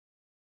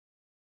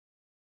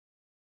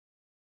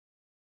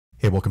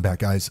Hey, welcome back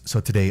guys. So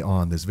today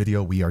on this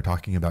video, we are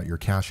talking about your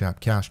Cash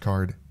App Cash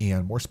Card,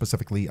 and more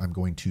specifically, I'm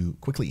going to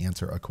quickly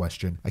answer a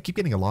question I keep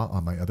getting a lot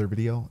on my other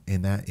video,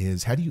 and that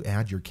is, how do you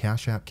add your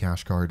Cash App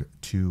Cash Card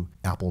to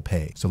Apple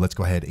Pay? So let's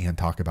go ahead and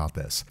talk about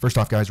this. First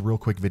off guys, real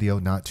quick video,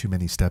 not too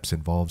many steps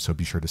involved, so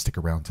be sure to stick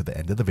around to the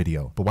end of the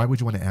video. But why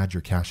would you want to add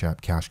your Cash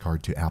App Cash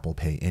Card to Apple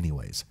Pay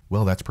anyways?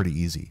 Well, that's pretty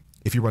easy.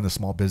 If you run a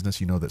small business,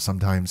 you know that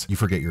sometimes you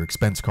forget your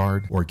expense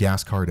card or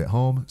gas card at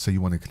home, so you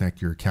want to connect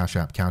your Cash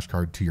App Cash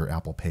Card to your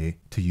Apple Pay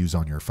to use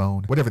on your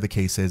phone. Whatever the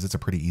case is, it's a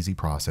pretty easy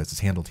process. It's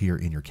handled here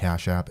in your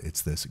Cash App.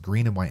 It's this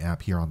green and white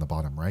app here on the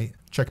bottom right.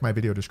 Check my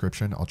video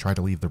description. I'll try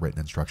to leave the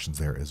written instructions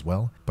there as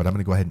well, but I'm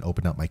going to go ahead and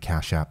open up my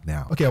Cash App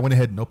now. Okay, I went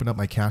ahead and opened up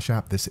my Cash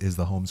App. This is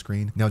the home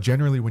screen. Now,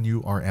 generally when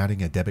you are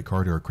adding a debit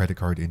card or a credit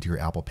card into your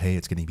Apple Pay,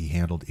 it's going to be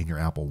handled in your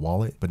Apple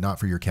Wallet, but not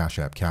for your Cash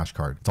App Cash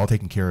Card. It's all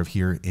taken care of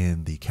here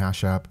in the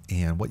Cash App,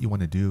 and what you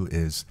want to do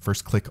is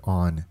first click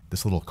on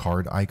this little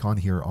card icon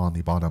here on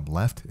the bottom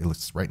left. It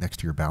looks right next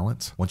to your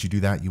balance. Once you do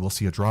that, you will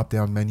see a drop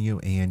down menu,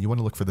 and you want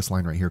to look for this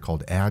line right here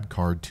called Add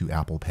Card to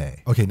Apple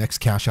Pay. Okay, next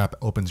Cash App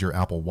opens your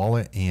Apple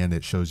Wallet, and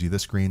it shows you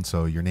this screen.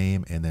 So your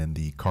name and then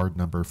the card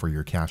number for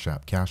your Cash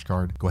App Cash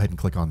Card. Go ahead and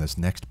click on this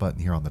next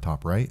button here on the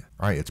top right.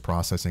 All right, it's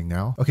processing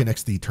now. Okay,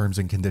 next the terms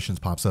and conditions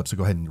pops up. So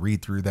go ahead and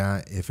read through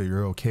that. If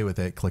you're okay with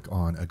it, click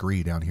on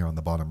agree down here on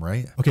the bottom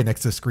right. Okay,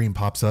 next this screen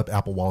pops up.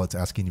 Apple Wallet's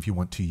asking if you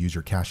want to use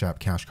your Cash App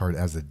Cash Card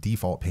as a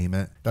default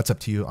payment. That's up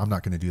to you. I'm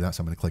not going to do that,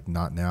 so I'm going to click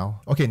not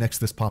now. Okay, next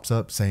this pops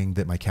up saying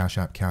that my Cash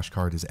App Cash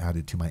Card is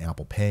added to my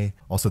Apple Pay.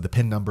 Also, the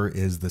PIN number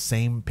is the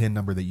same PIN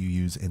number that you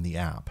use in the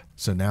app.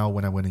 So now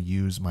when I want to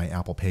use my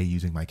Apple Pay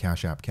using my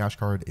Cash App Cash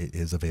Card, it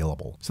is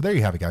available. So there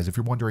you have it guys. If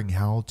you're wondering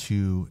how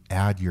to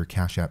add your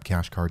Cash App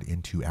Cash Card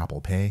into Apple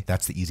Pay,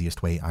 that's the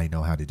easiest way I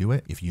know how to do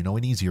it. If you know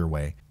an easier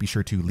way, be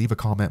sure to leave a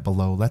comment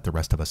below. Let the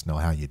rest of us know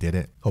how you did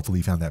it. Hopefully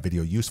you found that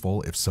video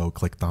useful. If so,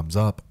 click thumbs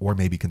up or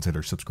maybe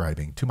consider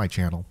subscribing to my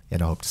channel,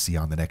 and I hope to see you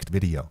on the next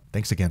video.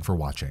 Thanks again for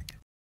watching.